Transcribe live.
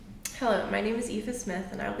Hello, my name is Aoife Smith,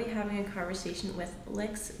 and I will be having a conversation with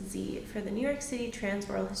Lix Z for the New York City Trans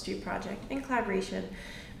Oral History Project in collaboration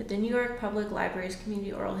with the New York Public Library's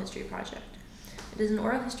Community Oral History Project. It is an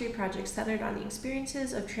oral history project centered on the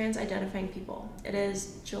experiences of trans-identifying people. It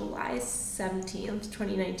is July 17th,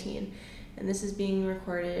 2019, and this is being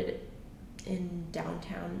recorded in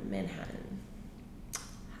downtown Manhattan.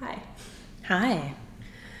 Hi. Hi.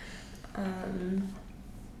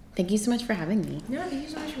 Thank you so much for having me. No, thank you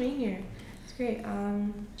so much for being here. It's great.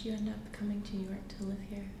 Did you end up coming to New York to live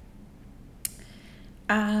here?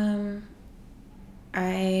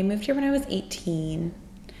 I moved here when I was 18.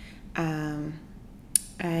 I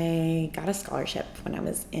got a scholarship when I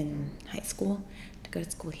was in high school to go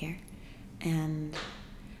to school here. And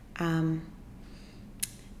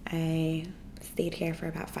I stayed here for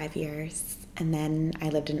about 5 years. And then I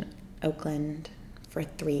lived in Oakland for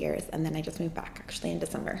 3 years. And then I just moved back actually in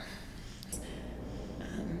December.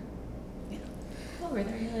 Yeah. Well, were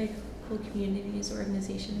there any cool communities,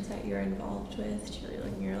 organizations that you're involved with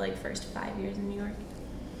during your first 5 years in New York?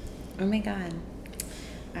 Oh my God.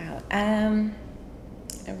 Wow. I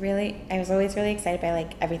was always really excited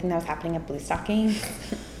by everything that was happening at Blue Stockings.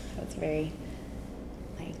 That was a very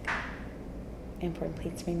important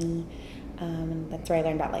place for me. And that's where I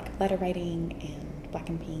learned about letter writing and Black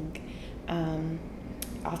and Pink.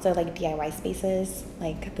 Also DIY spaces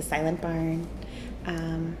like the Silent Barn,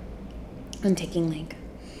 and taking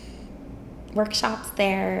workshops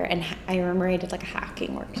there. And I remember I did a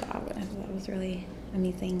hacking workshop. That was really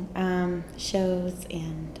amazing. Shows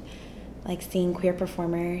and seeing queer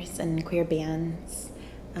performers and queer bands.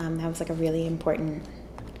 That was a really important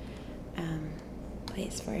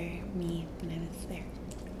place for me when I was there.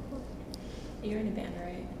 You're in a band,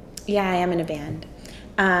 right? Yeah, I am in a band.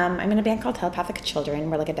 I'm in a band called Telepathic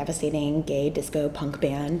Children. We're a devastating gay disco punk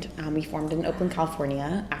band. We formed in Oakland,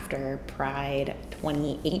 California after Pride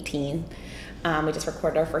 2018. We just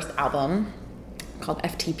recorded our first album called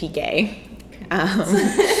FTP Gay.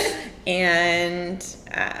 And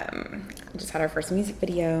just had our first music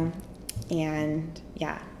video. And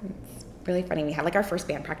yeah, it's really funny. We had our first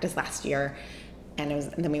band practice last year, and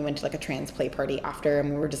then we went to a trans play party after,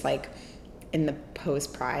 and we were just in the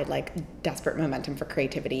post-Pride, desperate momentum for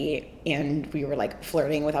creativity, and we were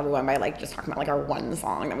flirting with everyone by just talking about our one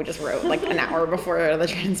song that we just wrote an hour before the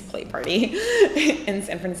trans play party in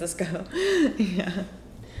San Francisco. Yeah.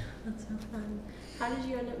 That's so fun. How did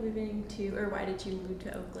you end up moving to, or why did you move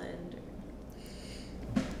to Oakland?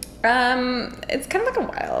 It's kind of a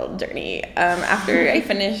wild journey. After I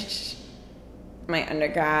finished my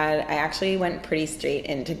undergrad, I actually went pretty straight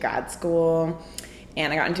into grad school.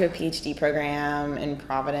 And I got into a PhD program in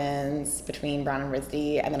Providence between Brown and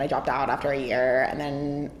RISD, and then I dropped out after a year. And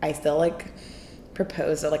then I still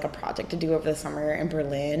proposed a project to do over the summer in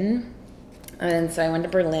Berlin. And so I went to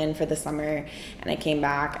Berlin for the summer, and I came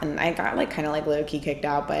back, and I got kind of low key kicked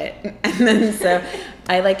out, and then so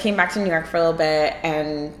I came back to New York for a little bit,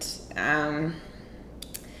 and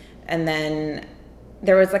then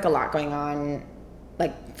there was a lot going on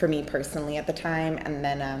for me personally at the time, and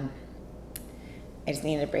then I just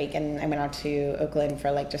needed a break, and I went out to Oakland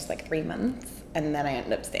for just 3 months, and then I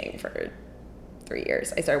ended up staying for 3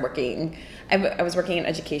 years. I started working. I was working in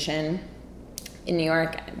education in New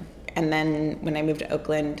York, and then when I moved to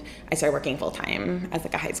Oakland, I started working full time as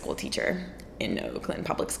a high school teacher in Oakland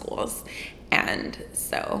public schools. And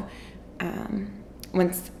so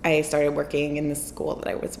once I started working in the school that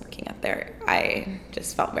I was working at there, I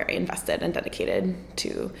just felt very invested and dedicated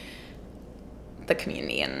to the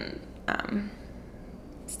community and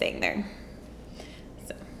staying there.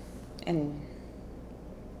 So, and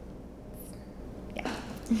yeah.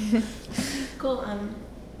 Cool.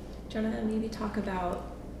 Do you want to maybe talk about,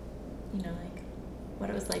 what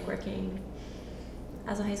it was like working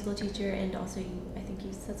as a high school teacher, and also I think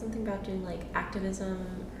you said something about doing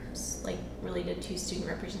activism, related to student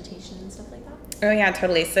representation and stuff like that? Oh yeah,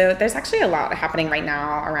 totally. So there's actually a lot happening right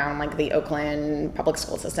now around the Oakland public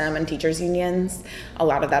school system and teachers unions. A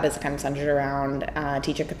lot of that is kind of centered around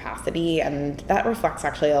teacher capacity, and that reflects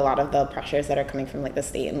actually a lot of the pressures that are coming from the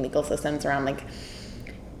state and legal systems around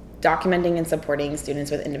documenting and supporting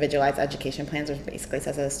students with individualized education plans, which basically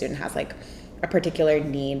says that a student has a particular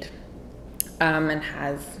need, and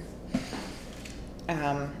has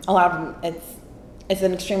a lot of it's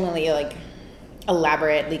an extremely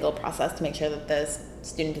elaborate legal process to make sure that the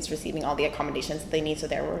student is receiving all the accommodations that they need, so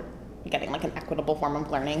they're getting an equitable form of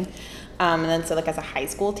learning. And then so as a high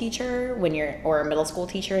school teacher, or a middle school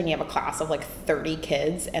teacher, and you have a class of 30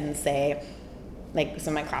 kids, and say like,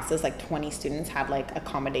 so my classes, like 20 students had like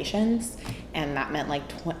accommodations, and that meant like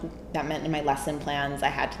that meant in my lesson plans I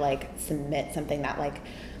had to like submit something that like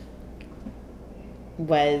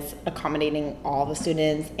was accommodating all the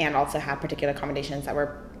students and also had particular accommodations that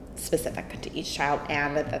were specific to each child,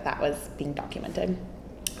 and that was being documented.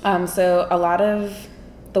 So a lot of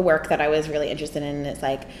the work that I was really interested in is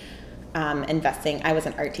like investing. I was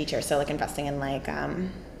an art teacher, so like investing in like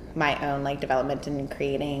my own like development and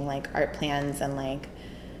creating like art plans and like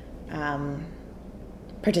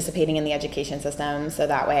participating in the education system, so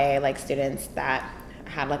that way like students that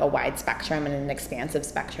had like a wide spectrum and an expansive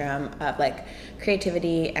spectrum of like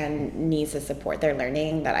creativity and needs to support their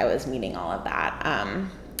learning, that I was meeting all of that.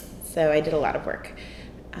 So I did a lot of work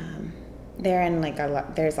there, and like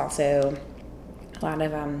there's also a lot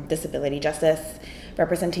of disability justice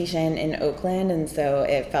representation in Oakland, and so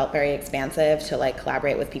it felt very expansive to like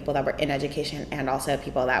collaborate with people that were in education and also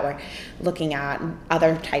people that were looking at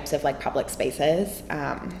other types of like public spaces. So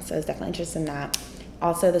I was definitely interested in that.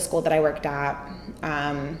 Also, the school that I worked at,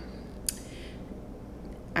 I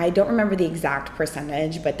don't remember the exact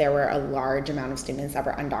percentage, but there were a large amount of students that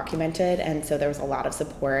were undocumented, and so there was a lot of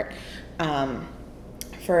support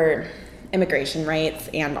for immigration rights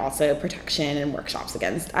and also protection and workshops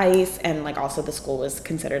against ICE, and like also the school was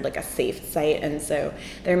considered like a safe site, and so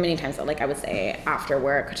there are many times that like I would say after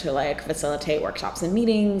work to like facilitate workshops and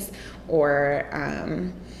meetings, or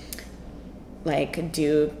like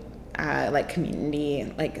do like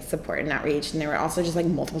community like support and outreach. And there were also just like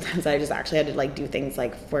multiple times that I just actually had to like do things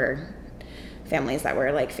like for families that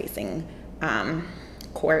were like facing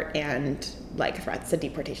court and like threats to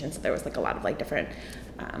deportation. So there was like a lot of like different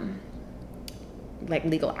like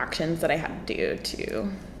legal actions that I had to do to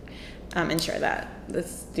ensure that the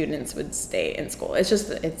students would stay in school. It's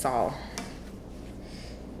just, it's all,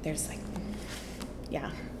 there's like,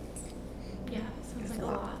 yeah. Yeah, sounds like a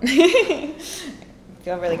lot. I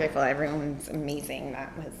feel really grateful. Everyone's amazing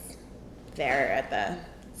that was there at the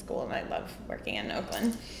school, and I love working in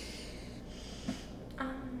Oakland. Yeah,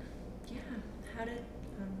 how did,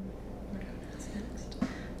 what do I ask next?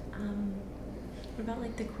 What about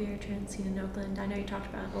like the queer trans scene in Oakland? I know you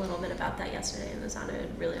talked about a little bit about that yesterday, and it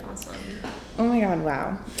sounded really awesome. Oh my God,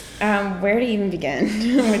 wow. Where to even begin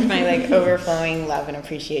with my like overflowing love and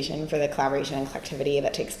appreciation for the collaboration and collectivity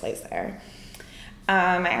that takes place there?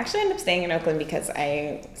 I actually ended up staying in Oakland because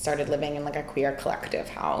I started living in like a queer collective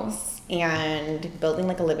house and building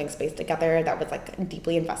like a living space together that was like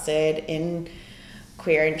deeply invested in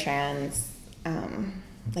queer and trans,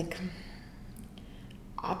 like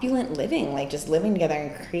opulent living, like just living together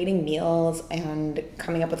and creating meals and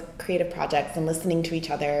coming up with creative projects and listening to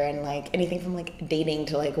each other, and like anything from like dating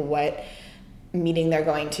to like what meeting they're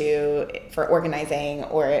going to for organizing,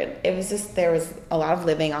 or it was just, there was a lot of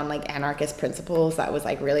living on like anarchist principles that was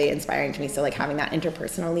like really inspiring to me. So like having that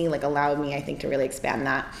interpersonally like allowed me, I think, to really expand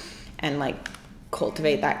that and like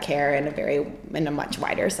cultivate that care in a much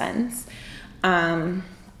wider sense. I'm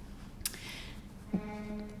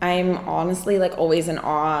honestly like always in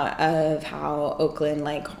awe of how Oakland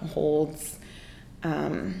like holds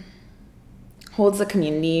the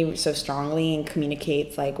community so strongly and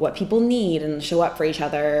communicates like what people need and show up for each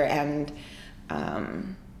other. And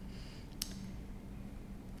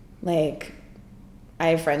like I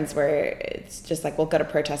have friends where it's just like we'll go to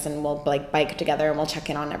protests and we'll like bike together and we'll check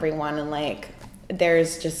in on everyone, and like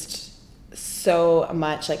there's just so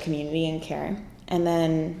much like community and care. And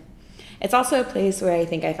then it's also a place where I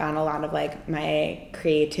think I found a lot of like my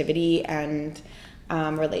creativity and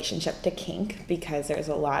relationship to kink, because there's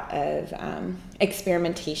a lot of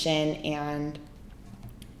experimentation, and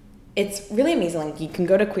it's really amazing. Like you can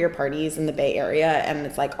go to queer parties in the Bay Area and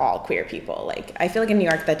it's like all queer people. Like I feel like in New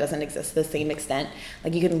York that doesn't exist to the same extent.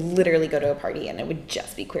 Like you could literally go to a party and it would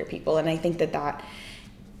just be queer people, and I think that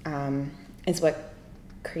is what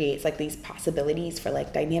creates like these possibilities for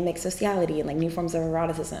like dynamic sociality and like new forms of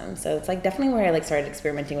eroticism. So it's like definitely where I like started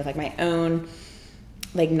experimenting with like my own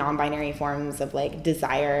like non-binary forms of like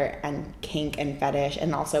desire and kink and fetish,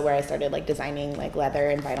 and also where I started like designing like leather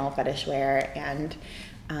and vinyl fetish wear, and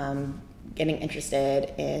getting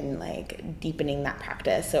interested in like deepening that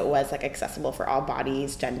practice so it was like accessible for all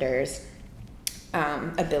bodies, genders,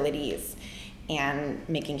 abilities, and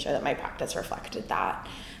making sure that my practice reflected that.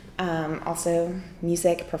 Also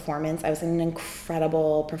music, performance. I was in an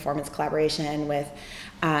incredible performance collaboration with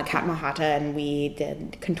Kat Mahata, and we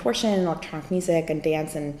did contortion, electronic music, and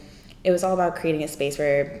dance, and it was all about creating a space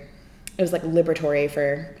where it was like liberatory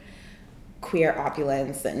for queer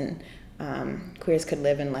opulence, and queers could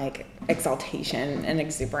live in like exaltation and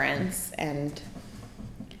exuberance, and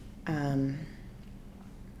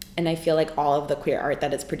And I feel like all of the queer art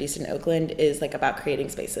that is produced in Oakland is like about creating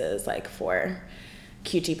spaces like for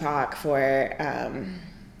QT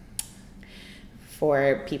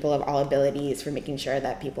for people of all abilities, for making sure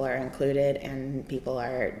that people are included and people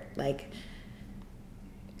are like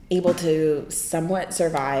able to somewhat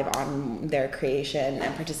survive on their creation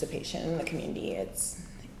and participation in the community. It's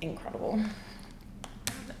incredible.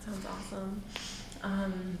 That sounds awesome.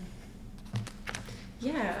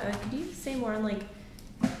 Could you say more on like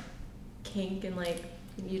kink and like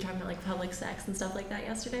you talking about like public sex and stuff like that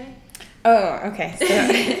yesterday? Oh, okay. So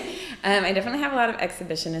I definitely have a lot of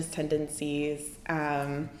exhibitionist tendencies.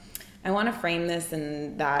 I want to frame this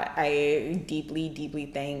in that I deeply, deeply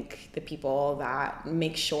thank the people that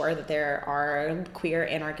make sure that there are queer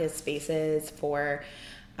anarchist spaces for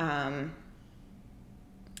the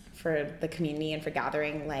community and for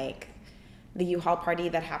gathering. Like the U-Haul party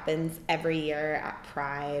that happens every year at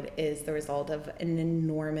Pride is the result of an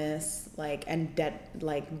enormous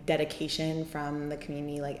dedication from the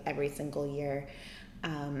community like every single year.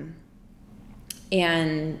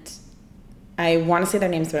 And I want to say their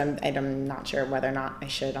names, but I'm not sure whether or not I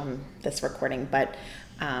should on this recording. But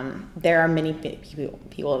there are many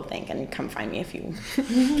people to thank, and come find me if you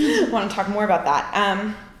want to talk more about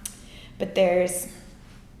that. But there's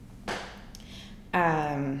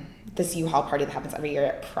this U-Haul party that happens every year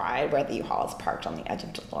at Pride, where the U-Haul is parked on the edge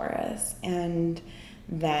of Dolores, and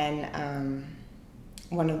then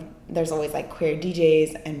there's always like queer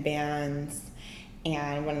DJs and bands,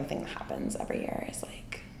 and one of the things that happens every year is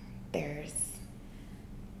like there's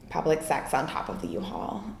public sex on top of the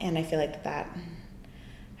U-Haul, and I feel like that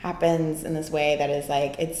happens in this way that is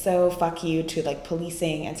like, it's so fuck you to like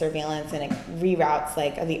policing and surveillance, and it reroutes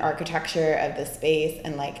like the architecture of the space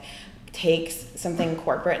and like takes something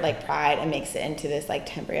corporate like Pride and makes it into this like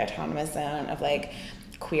temporary autonomous zone of like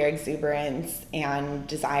queer exuberance and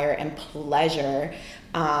desire and pleasure,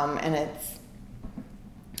 and it's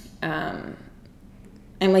I'm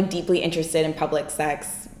like deeply interested in public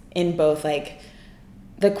sex in both like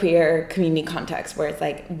the queer community context, where it's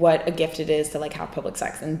like what a gift it is to like have public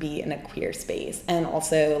sex and be in a queer space, and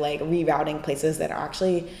also like rerouting places that are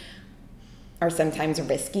sometimes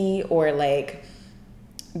risky, or like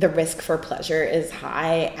the risk for pleasure is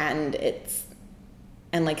high, and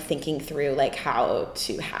like thinking through like how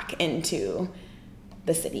to hack into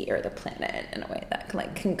the city or the planet in a way that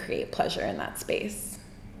can create pleasure in that space.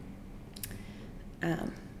 I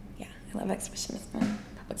love exhibitionism and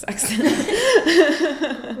public sex.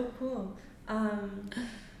 Cool. Can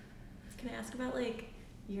I ask about like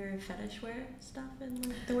your fetish wear stuff and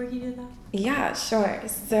like the work you do with that? Yeah, sure.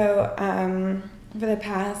 So for the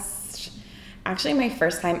past, actually my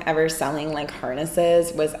first time ever selling like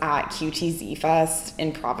harnesses was at QTZ Fest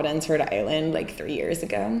in Providence, Rhode Island, like 3 years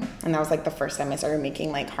ago. And that was like the first time I started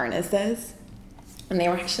making like harnesses. And they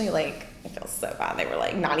were actually like, I feel so bad. They were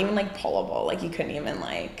like not even like pullable. Like you couldn't even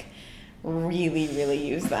like really, really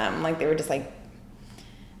use them. Like they were just like,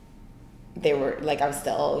 I was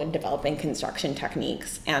still developing construction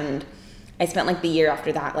techniques. And I spent like the year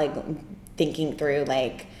after that, like thinking through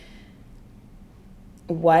like,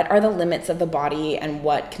 what are the limits of the body and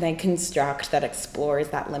what can I construct that explores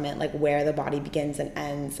that limit, like where the body begins and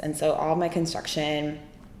ends. And so all my construction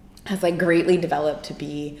has like greatly developed to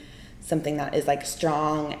be something that is like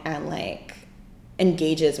strong and like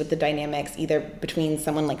engages with the dynamics either between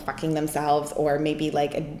someone like fucking themselves or maybe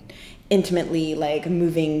like intimately like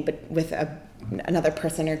moving with another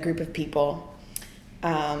person or group of people.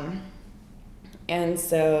 And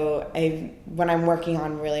so what I'm working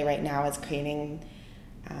on really right now is creating,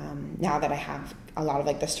 now that I have a lot of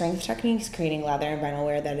like the strength techniques, creating leather and vinyl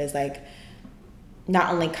wear that is like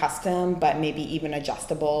not only custom, but maybe even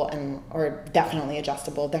adjustable or definitely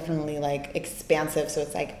adjustable, definitely like expansive. So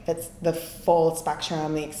it's like, that's the full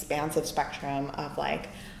spectrum, the expansive spectrum of like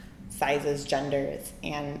sizes, genders,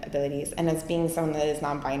 and abilities. And as being someone that is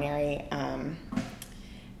non-binary,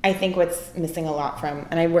 I think what's missing a lot from,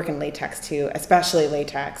 and I work in latex too, especially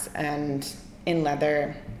latex and in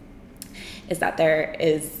leather, is that there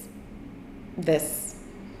is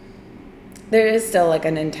still like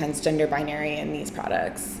an intense gender binary in these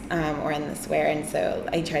products, or in this wear. And so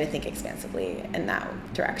I try to think expansively in that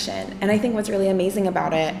direction. And I think what's really amazing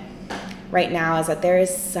about it right now is that there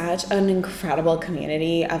is such an incredible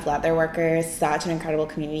community of leather workers, such an incredible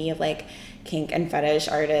community of like kink and fetish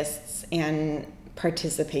artists and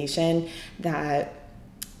participation, that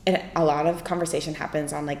a lot of conversation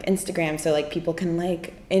happens on like Instagram. So like people can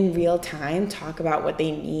like in real time talk about what they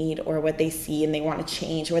need or what they see and they want to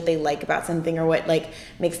change, or what they like about something, or what like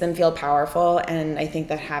makes them feel powerful. And I think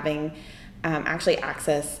that having actually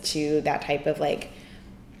access to that type of like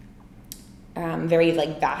very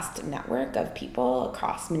like vast network of people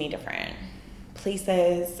across many different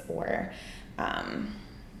places, or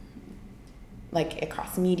like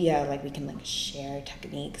across media. Like we can like share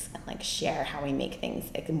techniques and like share how we make things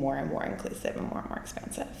like more and more inclusive and more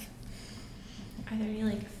expansive. Are there any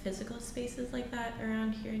like physical spaces like that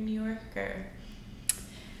around here in New York, or?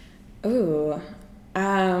 Ooh,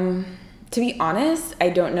 to be honest, I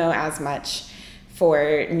don't know as much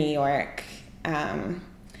for New York.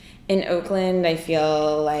 In Oakland, I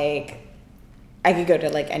feel like I could go to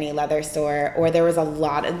like any leather store, or there was a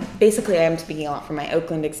lot of, basically I'm speaking a lot from my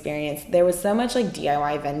Oakland experience. There was so much like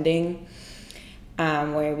DIY vending,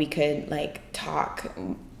 where we could like talk.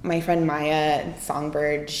 My friend Maya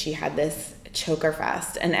Songbird, she had this choker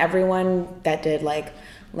fest, and everyone that did like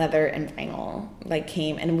leather and vinyl like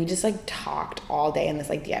came, and we just like talked all day in this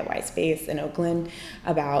like DIY space in Oakland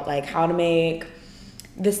about like how to make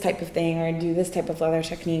this type of thing, or do this type of leather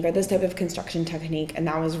technique, or this type of construction technique. And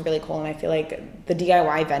that was really cool. And I feel like the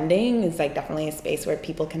DIY vending is like definitely a space where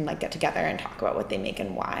people can like get together and talk about what they make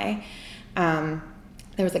and why.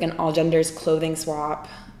 There was like an all genders clothing swap,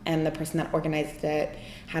 and the person that organized it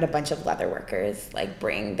had a bunch of leather workers like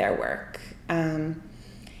bring their work.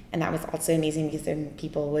 And that was also amazing because then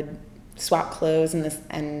people would swap clothes,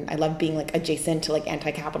 and I love being like adjacent to like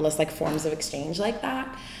anti-capitalist like forms of exchange like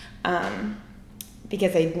that.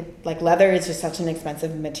 Because I like leather is just such an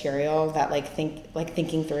expensive material that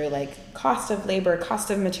thinking through like cost of labor,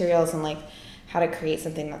 cost of materials, and like how to create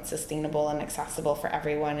something that's sustainable and accessible for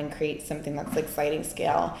everyone, and create something that's like sliding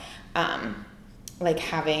scale. Like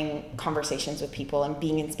having conversations with people and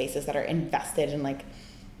being in spaces that are invested in like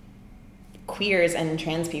queers and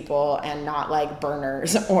trans people, and not like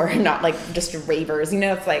burners or not like just ravers,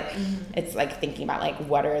 it's like it's like thinking about like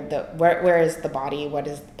what are the where is the body, what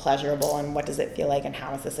is pleasurable, and what does it feel like, and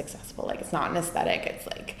how is this accessible. Like it's not an aesthetic, it's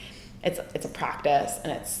like it's a practice,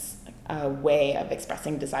 and it's a way of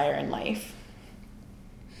expressing desire in life.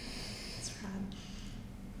 That's rad.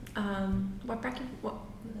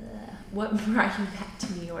 What brought you back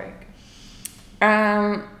to New York?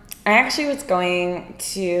 I actually was going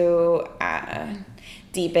to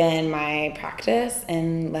deepen my practice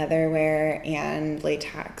in leatherware and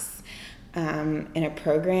latex in a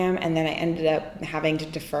program, and then I ended up having to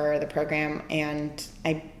defer the program, and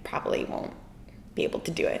I probably won't be able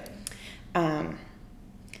to do it.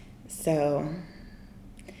 So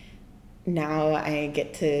now I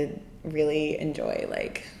get to really enjoy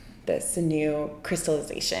like this new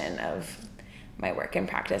crystallization of my work and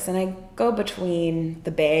practice. And I go between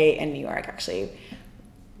the Bay and New York actually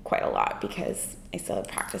quite a lot, because I still have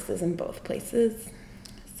practices in both places.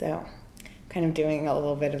 So kind of doing a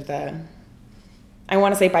little bit of the, I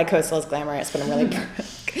want to say bi-coastal is glamorous, but I'm really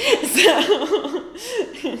broke. So,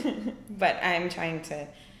 but I'm trying to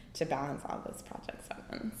balance all those projects at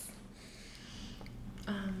once.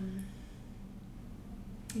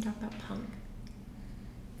 You talk about punk.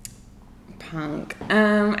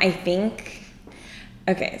 I think,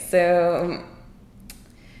 okay, so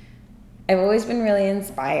I've always been really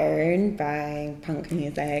inspired by punk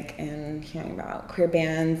music and hearing about queer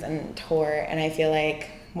bands and tour, and I feel like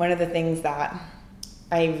one of the things that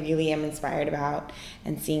I really am inspired about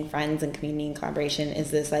and seeing friends and community and collaboration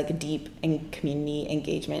is this like deep and community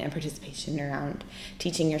engagement and participation around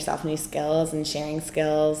teaching yourself new skills and sharing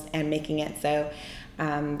skills and making it so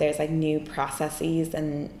there's like new processes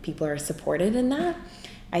and people are supported in that.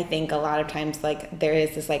 I think a lot of times like there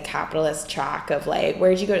is this like capitalist track of like,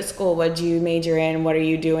 where'd you go to school? What'd you major in? What are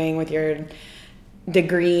you doing with your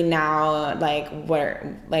degree now? Like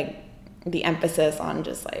where, like the emphasis on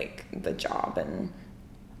just like the job and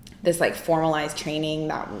this like formalized training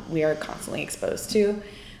that we are constantly exposed to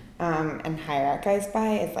and hierarchized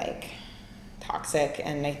by is like toxic.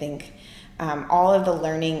 And I think all of the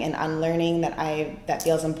learning and unlearning that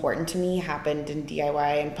feels important to me happened in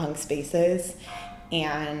DIY and punk spaces.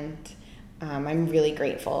 And I'm really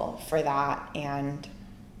grateful for that, and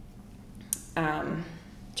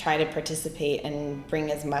try to participate and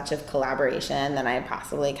bring as much of collaboration that I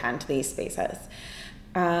possibly can to these spaces.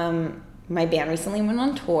 My band recently went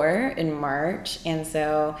on tour in March, and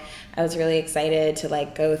so I was really excited to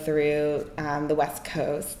like go through the West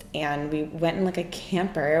Coast, and we went in like a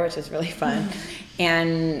camper, which was really fun,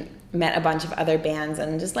 and met a bunch of other bands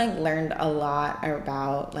and just like learned a lot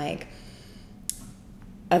about like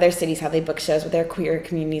other cities, how they book shows, what their queer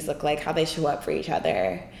communities look like, how they show up for each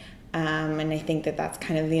other. And I think that that's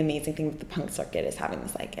kind of the amazing thing with the punk circuit, is having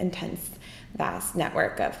this like intense, vast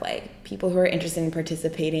network of like people who are interested in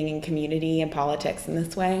participating in community and politics in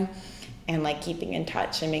this way, and like keeping in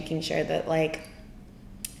touch and making sure that like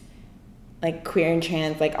like queer and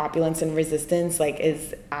trans, like opulence and resistance, like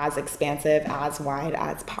is as expansive, as wide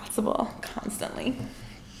as possible, constantly.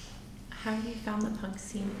 How have you found the punk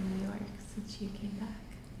scene in New York since you came back?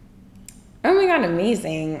 Oh my God,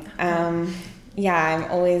 amazing. Yeah, I'm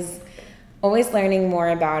always learning more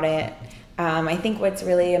about it. I think what's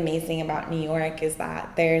really amazing about New York is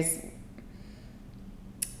that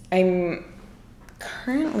I'm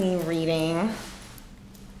currently reading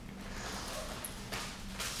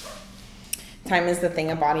Time is the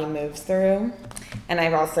Thing a Body Moves Through. And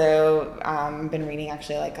I've also been reading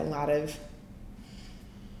actually like a lot of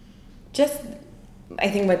just, I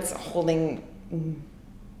think what's holding,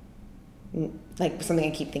 like something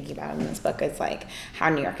I keep thinking about in this book is like how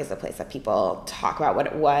New York is a place that people talk about what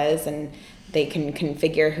it was and they can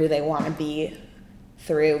configure who they want to be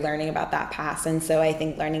through learning about that past. And so I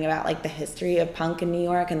think learning about like the history of punk in New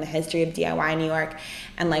York and the history of DIY in New York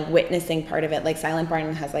and like witnessing part of it, like Silent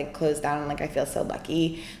Barn has like closed down, and like I feel so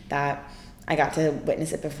lucky that I got to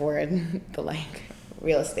witness it before the like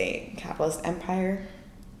real estate capitalist empire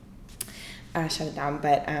shut it down.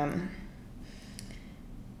 But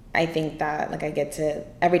I think that like I get to,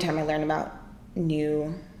 every time I learn about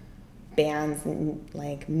new bands and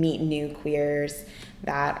like meet new queers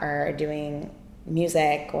that are doing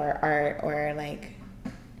music or art or like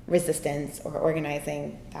resistance or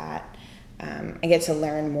organizing, that I get to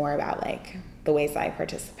learn more about like the ways that I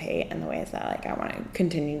participate and the ways that like I want to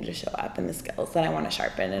continue to show up and the skills that I want to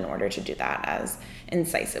sharpen in order to do that as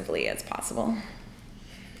incisively as possible.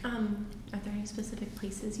 Are there any specific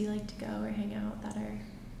places you like to go or hang out that are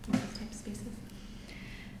those type of spaces?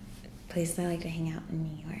 Places I like to hang out in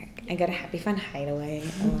New York. I go to Happy Fun Hideaway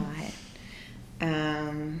a lot.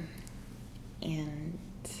 And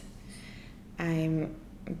I'm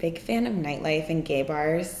a big fan of nightlife and gay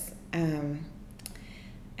bars.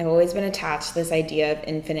 I've always been attached to this idea of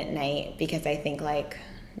infinite night because I think like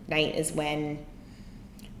night is when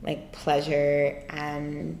like pleasure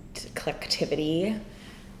and collectivity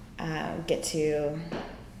get to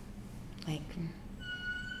like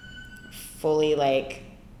fully like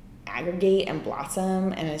aggregate and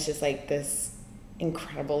blossom, and it's just like this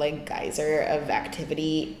incredible like geyser of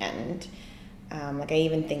activity. And like I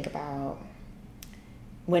even think about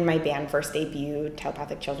when my band first debuted,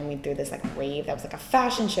 Telepathic Children, we threw this like rave that was like a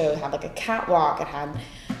fashion show. It had like a catwalk. It had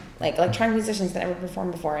like electronic musicians that never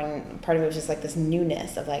performed before, and part of it was just like this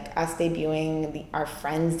newness of like us debuting, our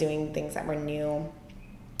friends doing things that were new,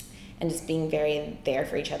 and just being very there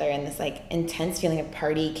for each other. And this like intense feeling of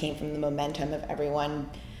party came from the momentum of everyone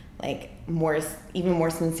like even more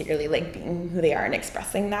sincerely like being who they are and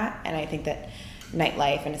expressing that. And I think that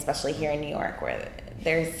nightlife, and especially here in New York where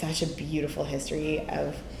there's such a beautiful history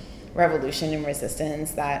of revolution and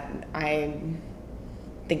resistance that I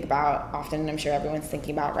think about often, and I'm sure everyone's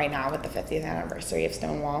thinking about right now with the 50th anniversary of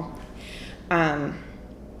Stonewall, that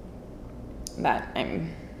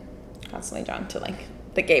I'm constantly drawn to like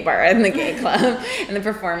the gay bar and the gay club and the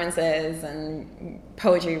performances and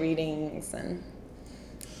poetry readings and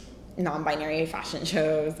non-binary fashion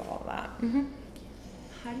shows, all of that. Mm-hmm.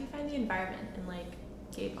 How do you find the environment in like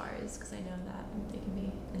gay bars? Because I know that they can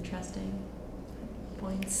be interesting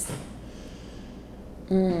points.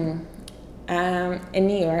 In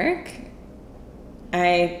New York,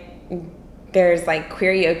 there's like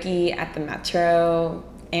karaoke at the Metro,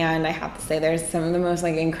 and I have to say there's some of the most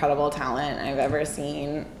like incredible talent I've ever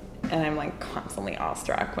seen, and I'm like constantly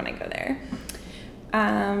awestruck when I go there.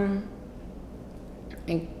 I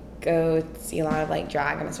go see a lot of like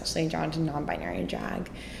drag. I'm especially drawn to non-binary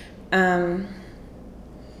drag.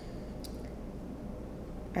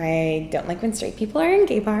 I don't like when straight people are in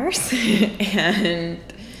gay bars, and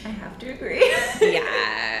I have to agree.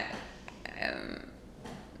 yeah.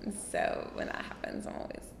 So when that happens, I'm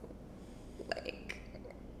always like,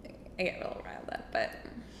 I get a little riled up. But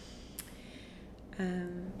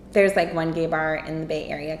there's like one gay bar in the Bay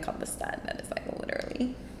Area called The Stud that is like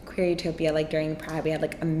literally queer utopia. Like during Pride, we had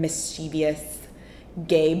like a mischievous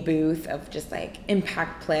gay booth of just like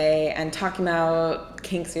impact play and talking about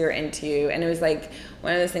kinks we were into, and it was like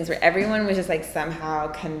one of those things where everyone was just like somehow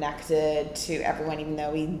connected to everyone, even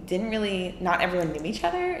though we didn't really, not everyone knew each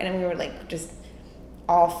other, and we were like just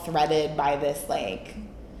all threaded by this like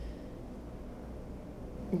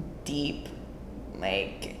deep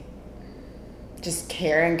like just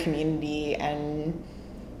care and community and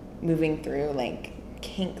moving through like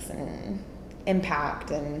kinks and impact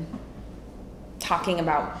and talking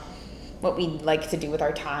about what we'd like to do with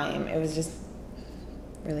our time. It was just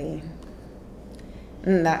really,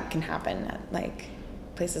 and that can happen at like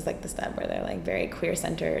places like the Stud where they're like very queer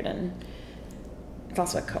centered, and it's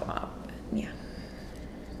also a co-op. Yeah.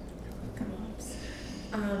 Cool.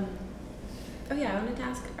 Oh yeah, I wanted to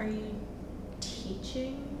ask, are you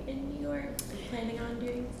teaching in New York? Or planning on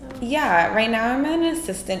doing so? Yeah, right now I'm an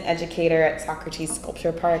assistant educator at Socrates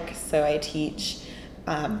Sculpture Park. So I teach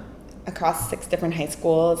across 6 different high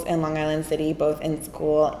schools in Long Island City, both in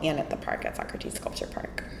school and at the park at Socrates Sculpture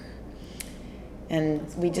Park.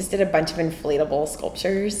 And we just did a bunch of inflatable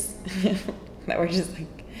sculptures that were just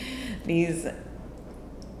like these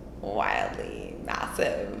wildly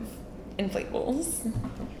massive inflatables,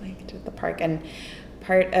 like to the park. And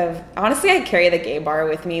part of, honestly, I carry the gay bar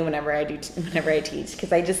with me whenever I teach,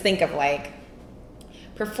 because I just think of like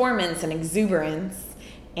performance and exuberance,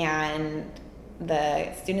 and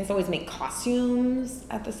the students always make costumes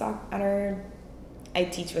at I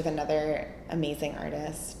teach with another amazing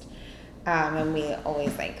artist. And we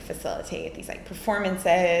always like facilitate these like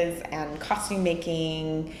performances and costume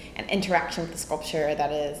making and interaction with the sculpture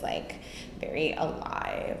that is like very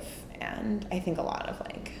alive. And I think a lot of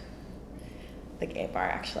like the gay bar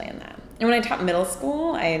actually in that. And when I taught middle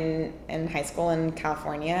school in high school in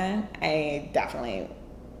California, I definitely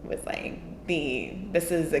was like,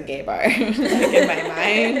 this is a gay bar like in my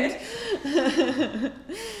mind.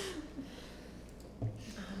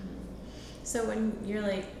 So when you're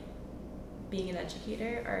like being an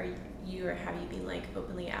educator, have you been like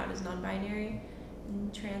openly out as non-binary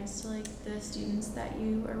and trans to like the students that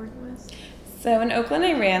you are working with? So in Oakland,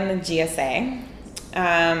 I ran the GSA,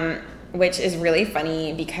 which is really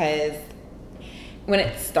funny because when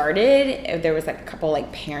it started, there was like a couple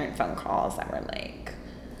like parent phone calls that were like,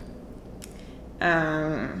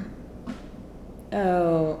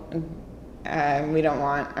 we don't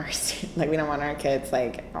want our kids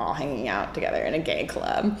like all hanging out together in a gay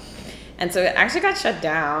club. And so it actually got shut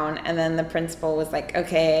down, and then the principal was like,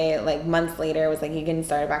 okay, like months later was like, you can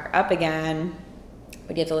start it back up again,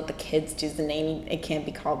 but you have to let the kids choose the name. It can't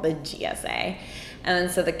be called the GSA. And then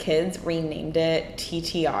so the kids renamed it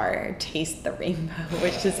TTR, Taste the Rainbow,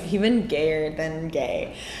 which is even gayer than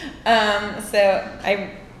gay. So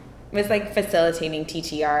I was like facilitating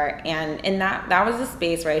TTR, and in that was a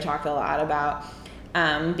space where I talked a lot about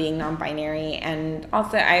being non-binary, and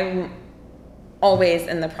also I'm always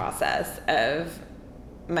in the process of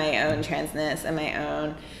my own transness and my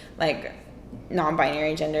own like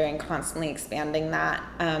non-binary gender and constantly expanding that.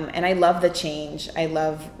 And I love the change. I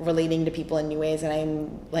love relating to people in new ways,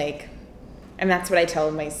 and that's what I tell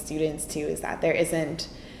my students too, is that there isn't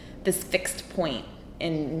this fixed point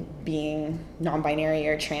in being non-binary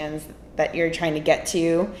or trans that you're trying to get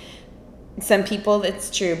to. Some people it's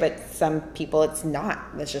true, but some people it's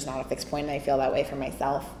not. That's just not a fixed point, and I feel that way for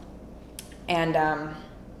myself. And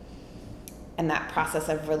that process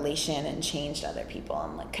of relation and change to other people,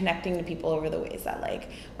 and like connecting to people over the ways that like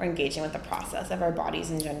we're engaging with the process of our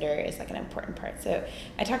bodies and gender is like an important part. So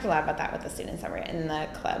I talked a lot about that with the students that were in the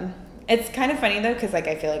club. It's kind of funny though, because like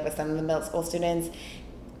I feel like with some of the middle school students,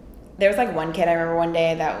 there was like one kid I remember one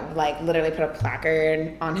day that like literally put a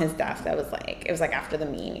placard on his desk that was like, it was like after the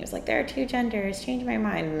meme, he was like, there are 2 genders, change my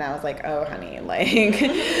mind. And I was like, oh honey, like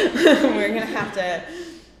we're gonna have to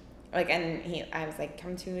like, and I was like,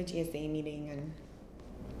 come to a GSA meeting,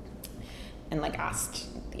 and like asked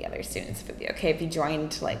the other students if it'd be okay if he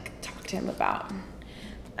joined to like talk to him about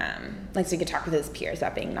like so he could talk with his peers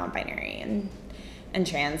about being non-binary and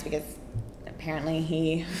trans, because apparently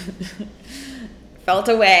he felt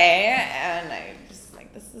away, and I just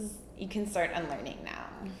like, this is, you can start unlearning now,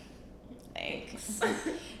 like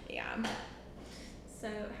yeah. So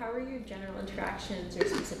how are your general interactions or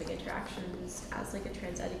specific interactions as like a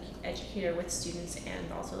trans educator with students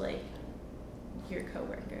and also like your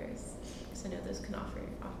coworkers? Because I know those can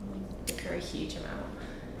often differ a huge amount.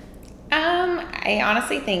 I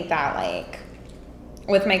honestly think that like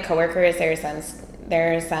with my coworkers,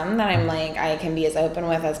 there are some that I'm like, I can be as open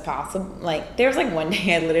with as possible. Like there was like one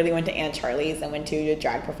day I literally went to Aunt Charlie's and went to a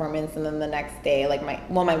drag performance, and then the next day like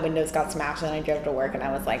my windows got smashed, and I drove to work, and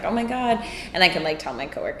I was like, oh my god. And I can like tell my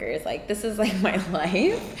coworkers like, this is like my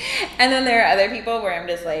life. And then there are other people where I'm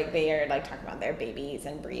just like, they are like talking about their babies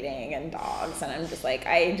and breeding and dogs, and I'm just like,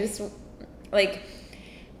 I just like,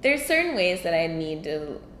 there's certain ways that I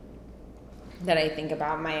think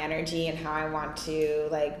about my energy and how I want to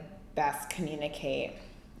like best communicate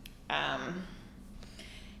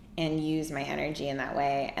and use my energy in that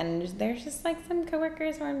way. And there's just like some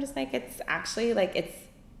coworkers where I'm just like, it's actually like,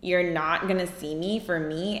 you're not gonna see me for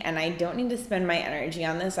me, and I don't need to spend my energy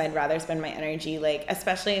on this. I'd rather spend my energy like,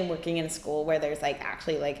 especially working in a school where there's like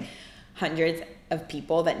actually like hundreds of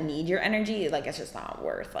people that need your energy, like it's just not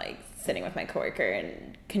worth like sitting with my coworker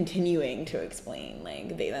and continuing to explain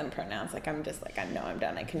like they them pronouns. Like I'm just like, I know I'm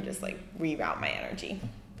done. I can just like reroute my energy.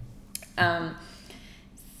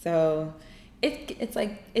 So it's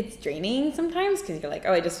like, it's draining sometimes because you're like,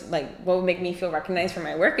 oh, I just like, what would make me feel recognized for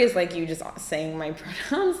my work is like you just saying my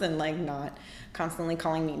pronouns and like not constantly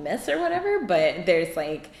calling me miss or whatever. But there's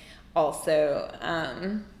like also,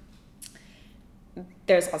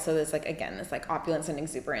 there's also this like, again, this like opulence and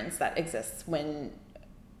exuberance that exists when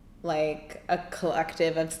like a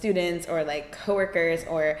collective of students or like coworkers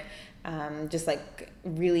or just like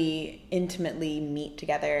really intimately meet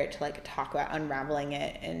together to like talk about unraveling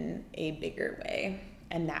it in a bigger way,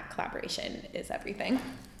 and that collaboration is everything.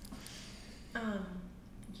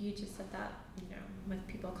 You just said that, you know, with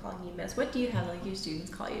people calling you miss, what do you have like your students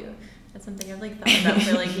call you? That's something I've like thought about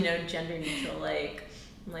for like, you know, gender neutral, like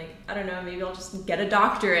I don't know, maybe I'll just get a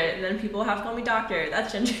doctorate and then people have to call me doctor.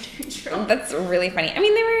 That's gender neutral. That's really funny. I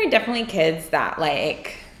mean, there were definitely kids that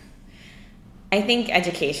like, I think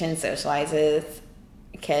education socializes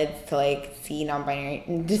kids to like see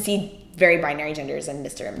non-binary, to see very binary genders and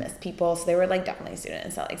Mr. and Miss people. So there were like definitely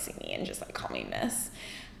students that like see me and just like call me Miss.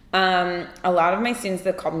 A lot of my students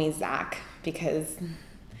that called me Zach because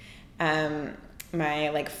my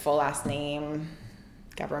like full last name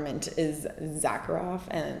government is Zakharov,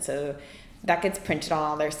 and so that gets printed on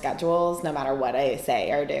all their schedules no matter what I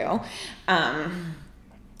say or do. And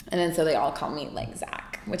then so they all call me like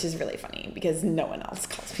Zach, which is really funny because no one else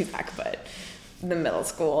calls me Zach but the middle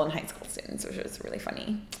school and high school students, which is really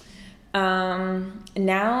funny.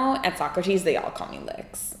 Now at Socrates, they all call me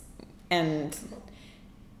Lix, and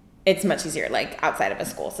it's much easier like outside of a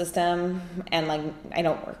school system, and like I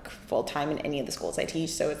don't work full time in any of the schools I teach,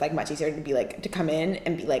 so it's like much easier to be like to come in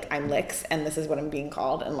and be like, I'm Lix and this is what I'm being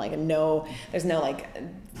called, and like there's no like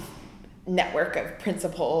network of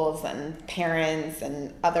principals and parents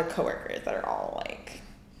and other coworkers that are all like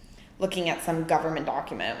looking at some government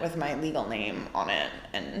document with my legal name on it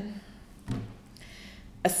and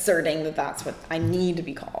asserting that that's what I need to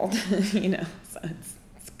be called. You know, so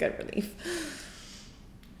it's good relief.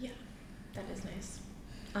 Yeah, that is nice.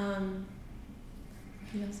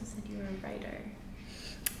 You also said you were a writer.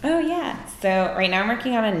 Oh yeah, so right now I'm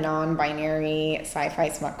working on a non-binary sci-fi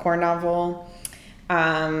smutcore novel.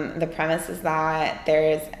 The premise is that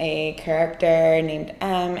there's a character named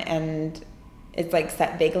M, and it's like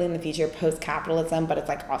set vaguely in the future post-capitalism, but it's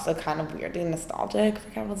like also kind of weirdly nostalgic for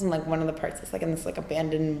capitalism. Like one of the parts is like in this like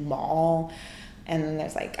abandoned mall, and then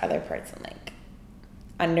there's like other parts in like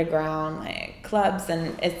underground like clubs,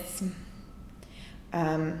 and it's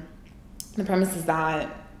the premise is that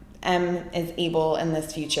M is able in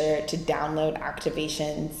this future to download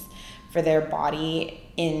activations for their body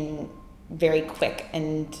in very quick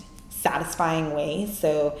and satisfying ways.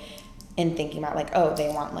 So in thinking about like, oh, they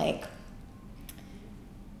want like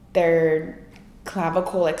their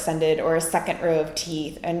clavicle extended or a second row of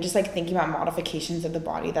teeth, and just like thinking about modifications of the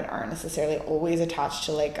body that aren't necessarily always attached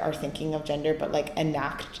to like our thinking of gender, but like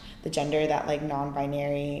enact the gender that like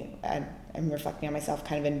non-binary, I'm reflecting on myself,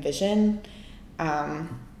 kind of envision.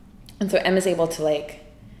 And so M is able to like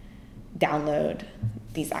download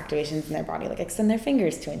these activations in their body, like extend their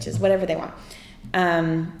fingers 2 inches, whatever they want.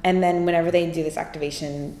 And then whenever they do this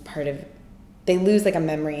activation, they lose like a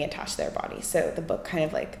memory attached to their body. So the book kind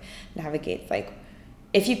of like navigates like,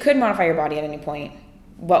 if you could modify your body at any point,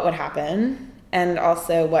 what would happen? And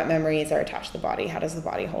also what memories are attached to the body? How does the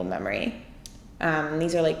body hold memory?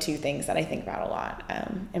 These are like two things that I think about a lot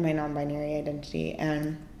in my non-binary identity.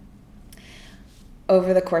 And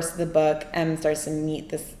over the course of the book, M starts to meet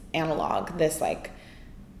this analog, this like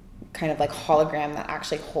kind of like hologram that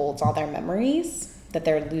actually holds all their memories that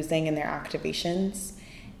they're losing in their activations.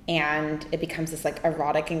 And it becomes this like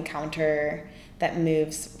erotic encounter that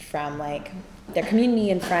moves from like their community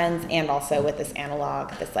and friends, and also with this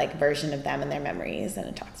analog, this like version of them and their memories. And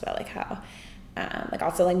it talks about like how like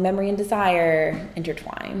also like memory and desire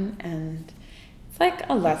intertwine, and it's like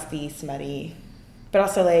a lusty, smutty, but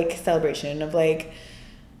also like celebration of like,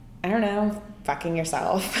 I don't know, fucking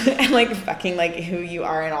yourself and like fucking like who you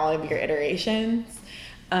are in all of your iterations.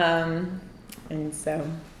 And so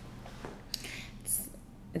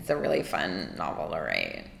it's a really fun novel to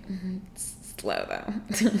write. It's slow though.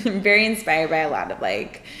 I'm very inspired by a lot of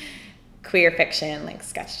like queer fiction, like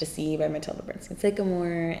Sketch to See by Matilda Bernstein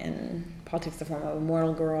Sycamore, and Politics, the Form of a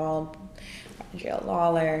Mortal Girl by Andrea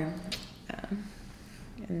Lawler.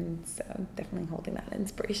 And so definitely holding that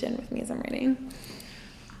inspiration with me as I'm writing.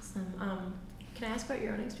 Awesome. Can I ask about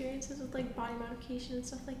your own experiences with like body modification and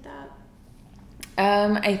stuff like that?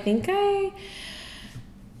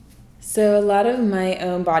 So a lot of my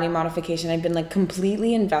own body modification, I've been like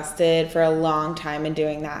completely invested for a long time in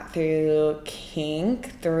doing that through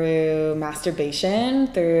kink, through masturbation,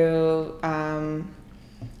 through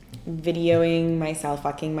videoing myself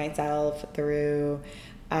fucking myself through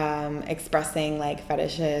expressing like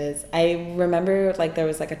fetishes. I remember like there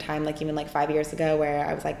was like a time like even like 5 years ago where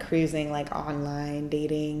I was like cruising like online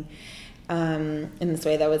dating in this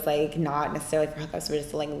way that was like not necessarily for hookups, but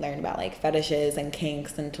just to like learn about like fetishes and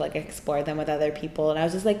kinks and to like explore them with other people. And I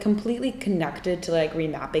was just like completely connected to like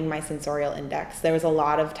remapping my sensorial index. There was a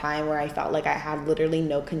lot of time where I felt like I had literally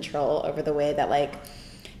no control over the way that like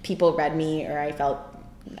people read me, or I felt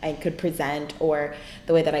I could present, or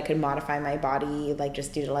the way that I could modify my body, like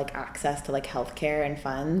just due to like access to like healthcare and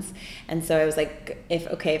funds. And so I was like,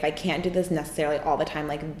 if I can't do this necessarily all the time,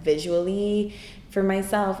 like visually for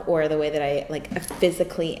myself, or the way that I like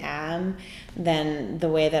physically am, then the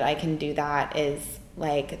way that I can do that is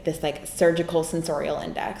like this like surgical sensorial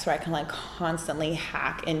index where I can like constantly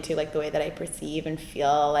hack into like the way that I perceive and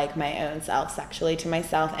feel like my own self sexually to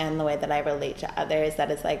myself, and the way that I relate to others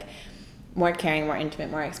that is like more caring, more intimate,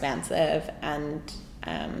 more expansive. And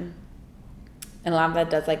a lot of that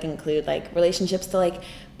does like include like relationships to like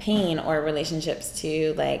pain, or relationships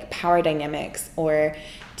to like power dynamics, or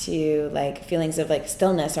to like feelings of like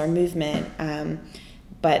stillness or movement.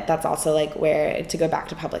 But that's also like where, to go back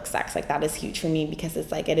to public sex, like that is huge for me, because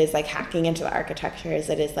it's like, it is like hacking into the architectures.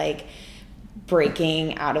 It is like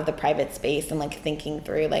breaking out of the private space and like thinking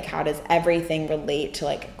through like how does everything relate to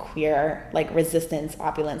like queer like resistance,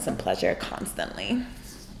 opulence, and pleasure constantly.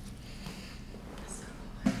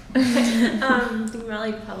 Thinking about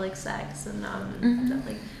like public sex and that,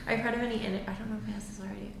 like, I've heard of any I don't know if I asked this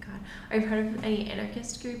already. God, I've heard of any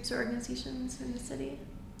anarchist groups or organizations in the city.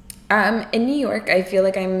 In New York, I feel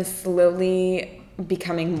like I'm slowly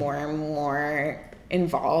becoming more and more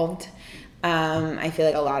involved. I feel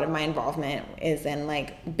like a lot of my involvement is in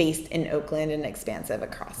like based in Oakland and expansive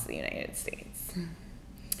across the United States.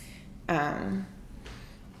 And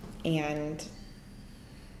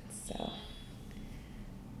so,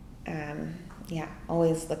 yeah,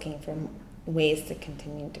 always looking for ways to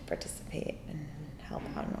continue to participate and help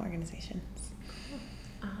out in organizations.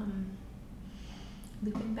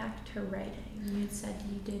 Looping back to writing, you had said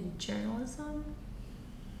you did journalism.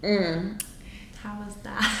 How was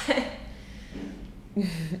that?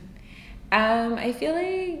 I feel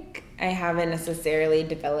like I haven't necessarily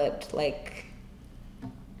developed like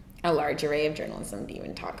a large array of journalism to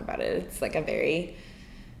even talk about it. It's like a very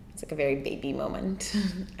baby moment.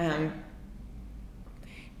 And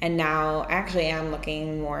now actually I'm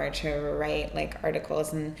looking more to write like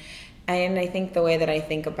articles, and I think the way that I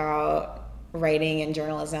think about writing and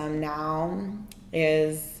journalism now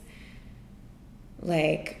is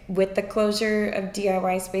like with the closure of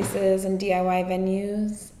DIY spaces and DIY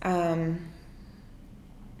venues,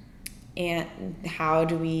 and how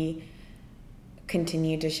do we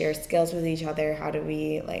continue to share skills with each other? How do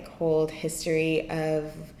we like hold history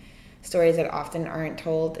of stories that often aren't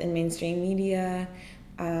told in mainstream media?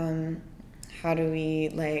 How do we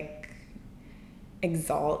like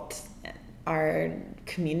exalt our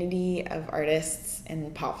community of artists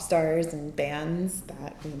and pop stars and bands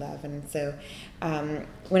that we love? And so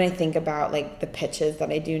when I think about like the pitches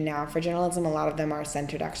that I do now for journalism, a lot of them are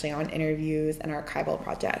centered actually on interviews and archival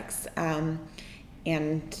projects, and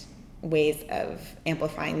ways of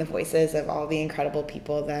amplifying the voices of all the incredible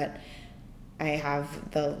people that I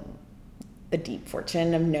have the deep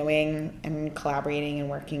fortune of knowing and collaborating and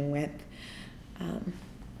working with.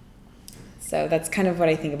 So that's kind of what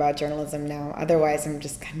I think about journalism now. Otherwise, I'm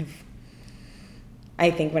just kind of,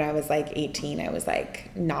 I think when I was like 18, I was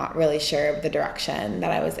like not really sure of the direction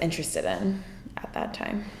that I was interested in at that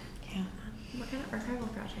time. Yeah. What kind of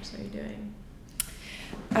archival projects are you doing?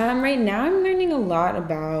 Right now I'm learning a lot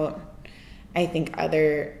about, I think,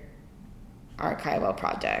 other archival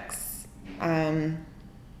projects.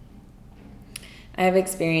 I have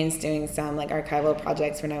experience doing some like archival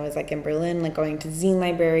projects when I was like in Berlin, like going to zine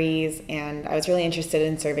libraries, and I was really interested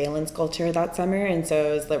in surveillance culture that summer, and so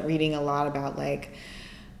I was like reading a lot about like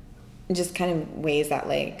just kind of ways that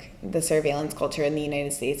like the surveillance culture in the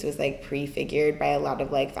United States was like prefigured by a lot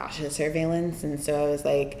of like fascist surveillance. And so I was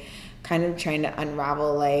like kind of trying to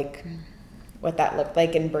unravel like what that looked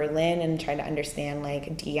like in Berlin, and trying to understand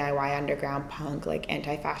like DIY underground punk, like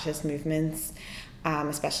anti-fascist movements,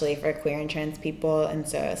 especially for queer and trans people. And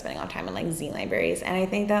so I was spending a lot of time in like zine libraries. And I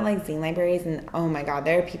think that like zine libraries, and oh my God,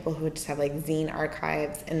 there are people who just have like zine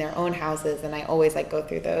archives in their own houses, and I always like go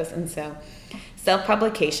through those. And so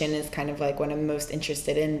self-publication is kind of like what I'm most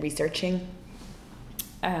interested in researching.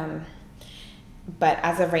 But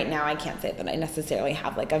as of right now, I can't say that I necessarily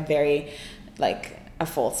have like a very like a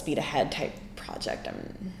full speed ahead type project.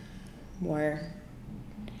 I'm more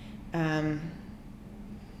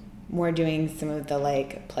more doing some of the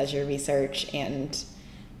like pleasure research and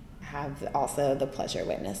have also the pleasure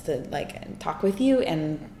witness to like talk with you,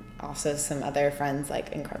 and also some other friends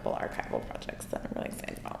like incredible archival projects that I'm really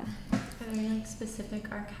excited about. Are there any like specific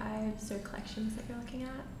archives or collections that you're looking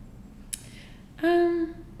at?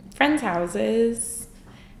 Friends' houses,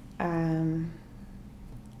 and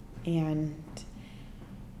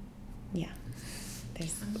yeah,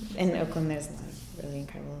 there's in Oakland there's a lot of really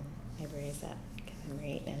incredible libraries that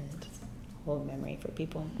commemorate and hold memory for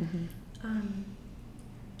people.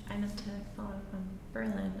 I know to follow up on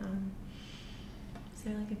Berlin. Is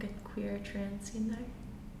there like a good queer trans scene there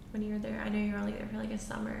when you were there? I know you were only there for like a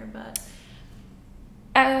summer, but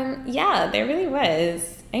yeah, there really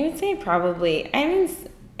was. I would say probably. I mean,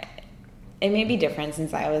 it may be different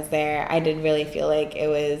since I was there. I did really feel like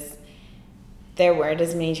there weren't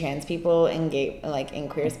as many trans people in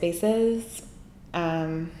queer spaces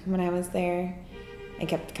when I was there. I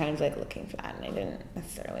kept kind of like looking for that, and I didn't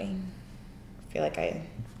necessarily feel like I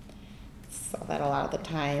saw that a lot of the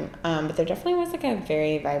time. But there definitely was like a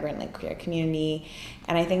very vibrant like queer community,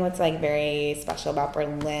 and I think what's like very special about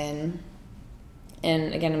Berlin,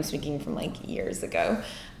 and again I'm speaking from like years ago,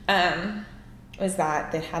 was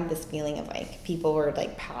that they had this feeling of like people were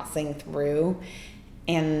like passing through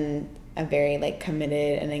in a very like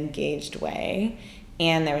committed and engaged way,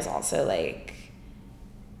 and there was also like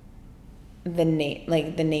the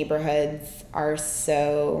neighborhoods are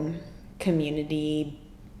so community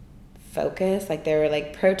focused. Like there were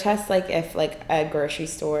like protests, like if like a grocery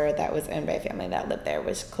store that was owned by a family that lived there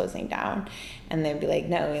was closing down, and they'd be like,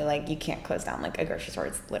 no, like you can't close down like a grocery store,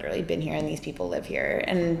 it's literally been here and these people live here.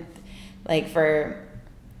 And like for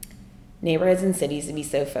neighborhoods and cities to be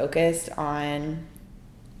so focused on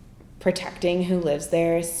protecting who lives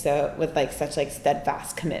there, so with like such like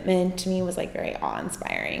steadfast commitment, to me was like very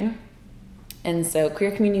awe-inspiring. And so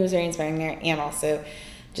queer community was very inspiring there, and also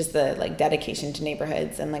just the like dedication to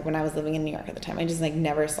neighborhoods. And like when I was living in New York at the time, I just like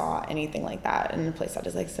never saw anything like that in a place that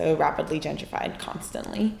is like so rapidly gentrified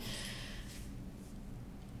constantly.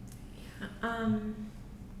 Yeah. Talking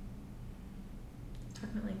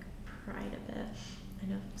about like Pride a bit. I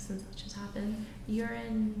know since that just happened, you're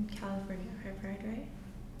in California for Pride, right?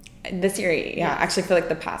 This year, yeah, Yes. Actually for like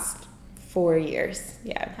the past 4 years,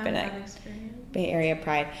 yeah, I've been at Bay Area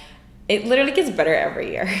Pride. It literally gets better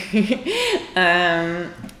every year.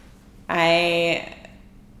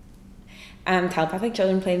 Telepathic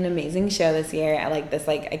Children played an amazing show this year at like this,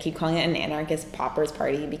 like I keep calling it an anarchist poppers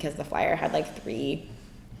party because the flyer had like 3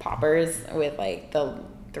 poppers with like the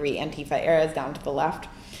 3 Antifa eras down to the left.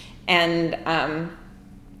 And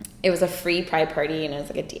it was a free Pride party, and it was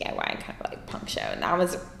like a DIY kind of like punk show. And that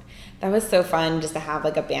was so fun just to have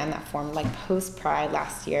like a band that formed like post Pride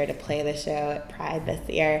last year to play the show at Pride this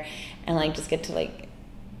year, and like just get to like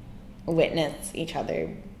witness each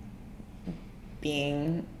other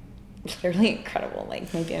being literally incredible.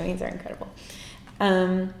 Like my bandmates are incredible.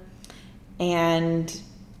 And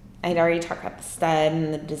I'd already talked about the Stud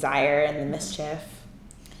and the Desire and the Mischief.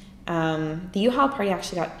 The U-Haul party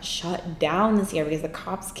actually got shut down this year because the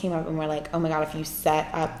cops came up and were like, oh my god, if you set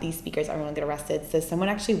up these speakers, everyone will get arrested. So someone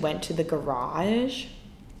actually went to the garage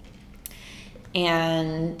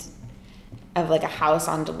and of like a house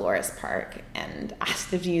on Dolores Park and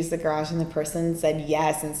asked if to use the garage, and the person said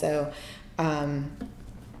yes. And so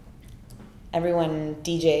everyone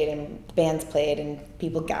DJ'd and bands played and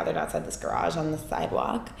people gathered outside this garage on the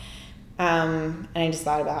sidewalk. And I just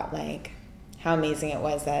thought about like how amazing it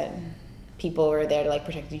was that people were there to like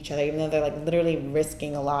protect each other, even though they're like literally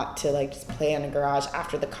risking a lot to like just play in a garage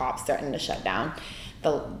after the cops threatened to shut down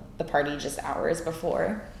the party just hours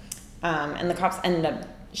before. And the cops ended up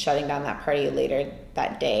shutting down that party later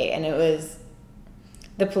that day, and it was,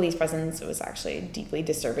 the police presence was actually deeply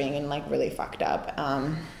disturbing and like really fucked up.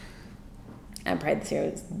 And Pride this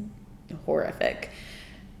year was horrific.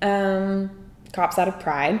 Cops out of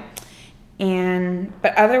Pride,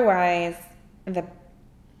 but otherwise the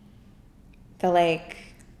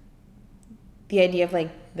idea of like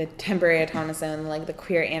the temporary autonomous zone, like the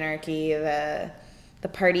queer anarchy, the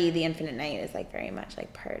party, the Infinite Night is like very much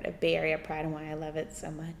like part of Bay Area Pride and why I love it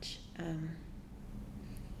so much.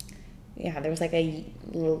 There was like 2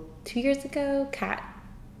 years ago, Kat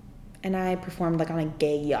and I performed like on a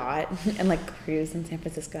gay yacht and like cruised in San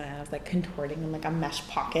Francisco, and I was like contorting in like a mesh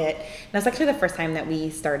pocket. And that's actually the first time that we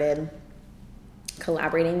started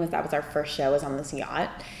collaborating. That was our first show, was on this yacht.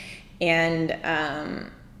 And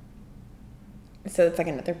so it's like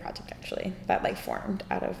another project actually that like formed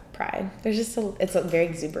out of Pride. It's very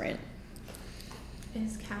exuberant.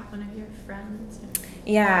 Is Kat one of your friends?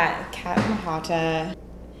 Yeah, Kat Mahata.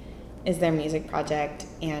 is their music project,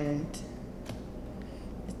 and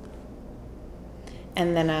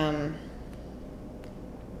then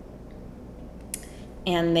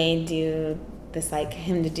and they do this like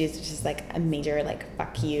hymn to dudes, which is like a major like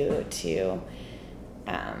fuck you to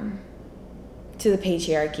the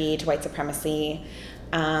patriarchy, to white supremacy,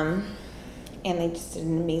 and they just did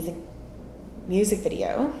an amazing music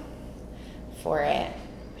video for it,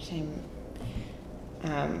 which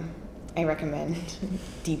I recommend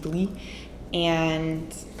deeply,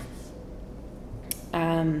 and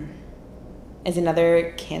is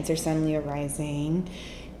another Cancer Sun Leo rising,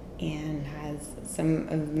 and has some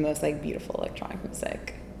of the most like beautiful electronic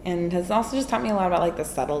music, and has also just taught me a lot about like the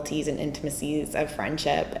subtleties and intimacies of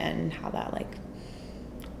friendship and how that like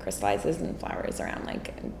crystallizes and flowers around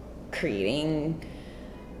like creating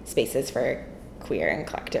spaces for queer and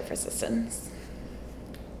collective resistance.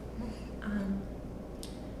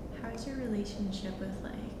 How's your relationship with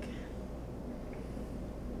like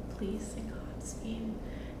police and cops being?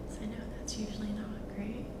 Because I know that's usually not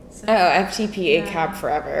great. So, FTPA cab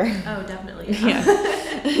forever. Oh, definitely. Yeah.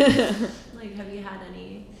 Like, have you had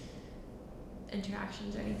any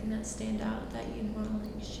interactions or anything that stand out that you'd want to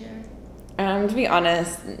like share? To be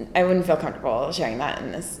honest, I wouldn't feel comfortable sharing that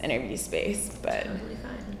in this interview space, but Totally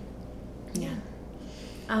fine. yeah.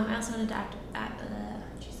 I also wanted to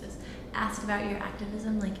ask about your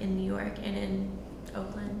activism, like in New York and in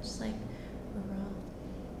Oakland, just like overall,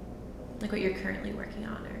 like what you're currently working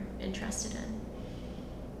on or interested in.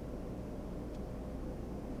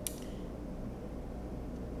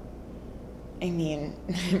 I mean,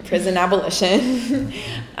 prison abolition,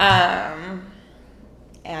 and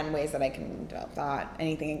ways that I can develop that.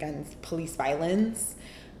 Anything against police violence,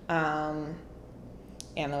 and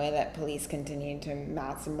the way that police continue to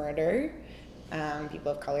mass murder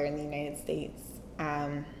people of color in the United States.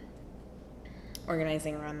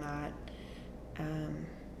 Organizing around that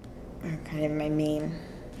are kind of my main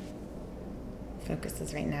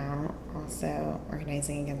focuses right now. Also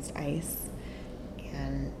organizing against ICE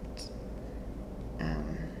and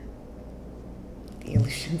the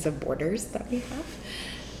illusions of borders that we have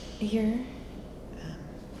here.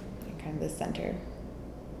 Kind of the center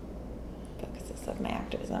focuses of my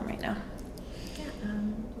activism right now. Yeah.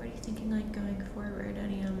 What are you thinking, like going forward?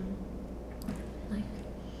 Any like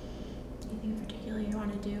anything in particular you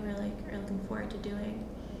want to do or like are looking forward to doing?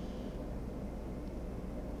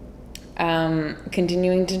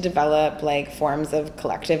 Continuing to develop like forms of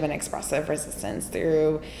collective and expressive resistance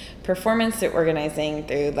through performance, through organizing,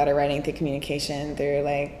 through letter writing, through communication, through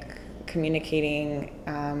like communicating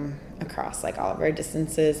across like all of our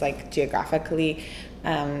distances, like geographically,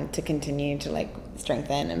 to continue to like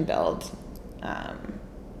strengthen and build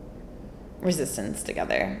resistance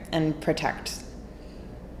together and protect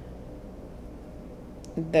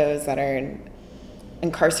those that are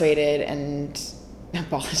incarcerated and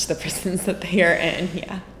abolish the prisons that they are in.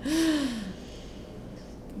 Yeah. Is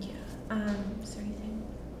there anything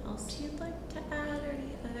else you'd like to add or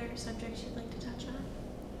any other subjects you'd like to touch on?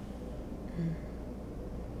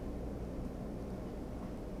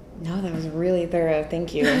 No, that was really thorough.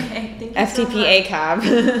 Thank you. Okay, thank you FTPA so cab.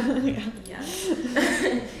 Yes.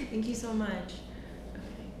 Thank you so much.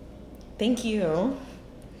 Okay. Thank you.